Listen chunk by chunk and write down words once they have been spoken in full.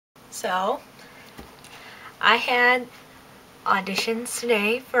So, I had auditions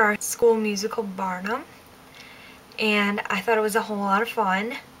today for our school musical Barnum, and I thought it was a whole lot of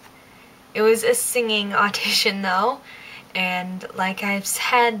fun. It was a singing audition though, and like I've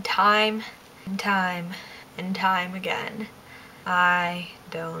said time and time and time again, I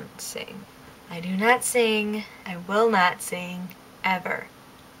don't sing. I do not sing. I will not sing ever.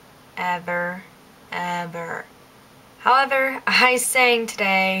 Ever. Ever. However, I sang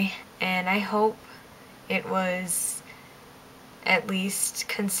today, and I hope it was at least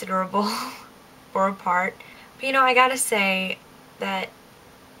considerable for a part. But you know, I gotta say that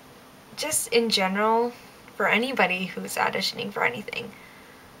just in general, for anybody who's auditioning for anything,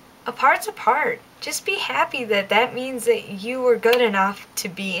 a part's a part. Just be happy that that means that you were good enough to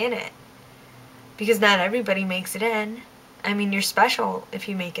be in it. Because not everybody makes it in. I mean, you're special if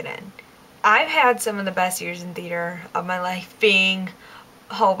you make it in. I've had some of the best years in theater of my life being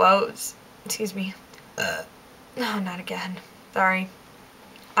hobos. Excuse me. No, not again. Sorry.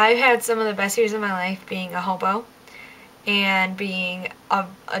 I've had some of the best years of my life being a hobo and being an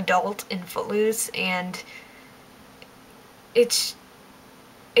adult in Footloose, and it's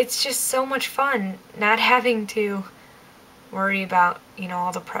just so much fun not having to worry about, you know,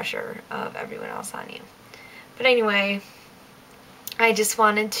 all the pressure of everyone else on you. But anyway, I just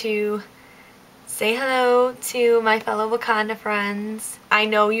wanted to say hello to my fellow Wakanda friends. I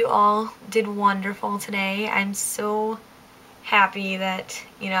know you all did wonderful today. I'm so happy that,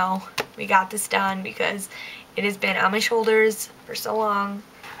 you know, we got this done because it has been on my shoulders for so long.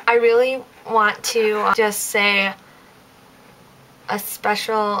 I really want to just say a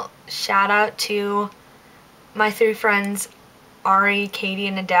special shout out to my three friends, Ari, Katie,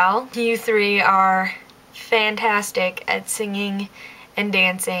 and Adele. You three are fantastic at singing and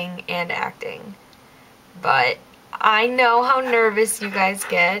dancing and acting. But I know how nervous you guys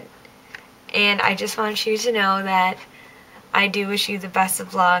get, and I just want you to know that I do wish you the best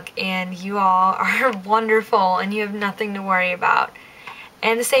of luck, and you all are wonderful and you have nothing to worry about.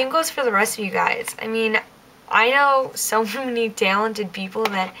 And the same goes for the rest of you guys. I mean, I know so many talented people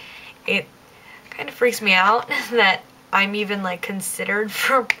that it kind of freaks me out that I'm even like considered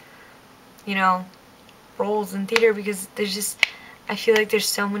for, you know, roles in theater, because there's just, I feel like there's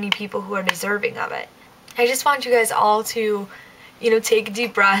so many people who are deserving of it. I just want you guys all to, you know, take a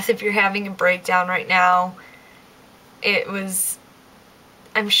deep breath if you're having a breakdown right now.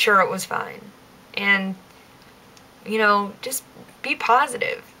 I'm sure it was fine. And, you know, just be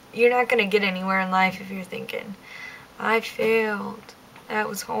positive. You're not going to get anywhere in life if you're thinking, I failed. That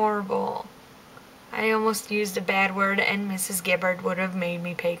was horrible. I almost used a bad word and Mrs. Gibbard would have made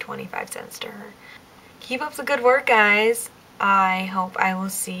me pay 25 cents to her. Keep up the good work, guys. I hope I will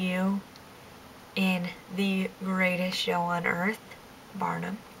see you in the greatest show on earth,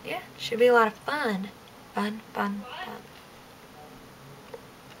 Barnum. Yeah, should be a lot of fun. Fun, fun, fun.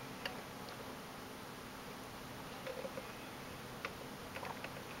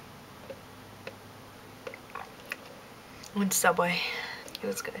 Went to Subway. It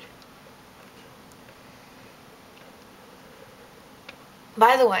was good.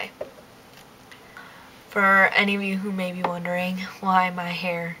 By the way, for any of you who may be wondering why my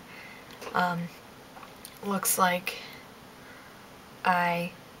hair looks like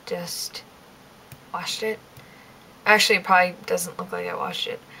I just washed it. Actually, it probably doesn't look like I washed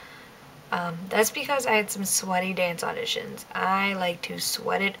it. That's because I had some sweaty dance auditions. I like to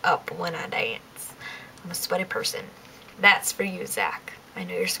sweat it up when I dance. I'm a sweaty person. That's for you, Zach. I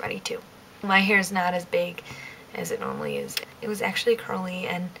know you're sweaty too. My hair is not as big as it normally is. It was actually curly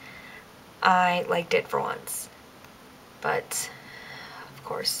and I liked it for once. But, of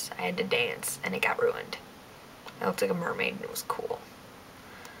course, I had to dance and it got ruined. I looked like a mermaid and it was cool.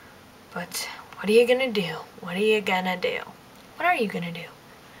 But, what are you gonna do? What are you gonna do? What are you gonna do?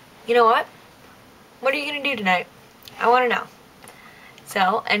 You know what? What are you gonna do tonight? I wanna know.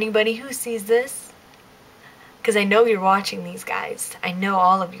 So, anybody who sees this, because I know you're watching these guys. I know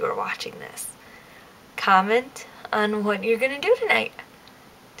all of you are watching this. Comment on what you're gonna do tonight.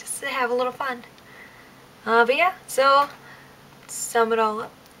 Just to have a little fun. But yeah, so, to sum it all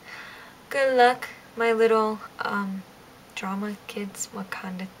up. Good luck, my little, drama kids,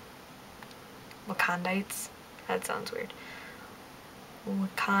 Wakandites. That sounds weird.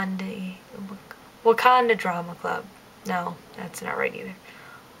 Wakanda Drama Club. No, that's not right either.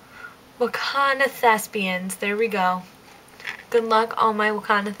 Wakanda Thespians. There we go. Good luck, all my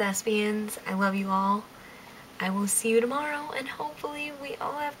Wakanda Thespians. I love you all. I will see you tomorrow, and hopefully we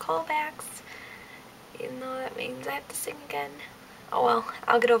all have callbacks. Even though that means I have to sing again. Oh well,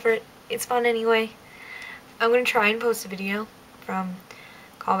 I'll get over it. It's fun anyway. I'm going to try and post a video from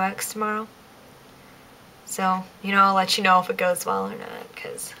callbacks tomorrow. So, I'll let you know if it goes well or not,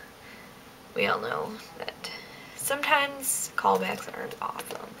 because we all know that sometimes callbacks aren't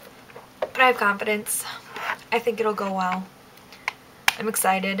awesome. But I have confidence. I think it'll go well. I'm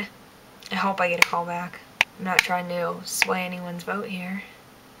excited. I hope I get a callback. I'm not trying to sway anyone's vote here.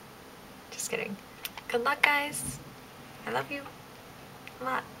 Just kidding. Good luck, guys. I love you a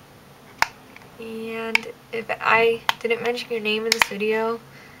lot. And if I didn't mention your name in this video,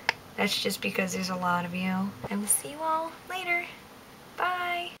 that's just because there's a lot of you. I will see you all later.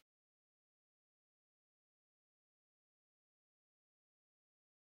 Bye.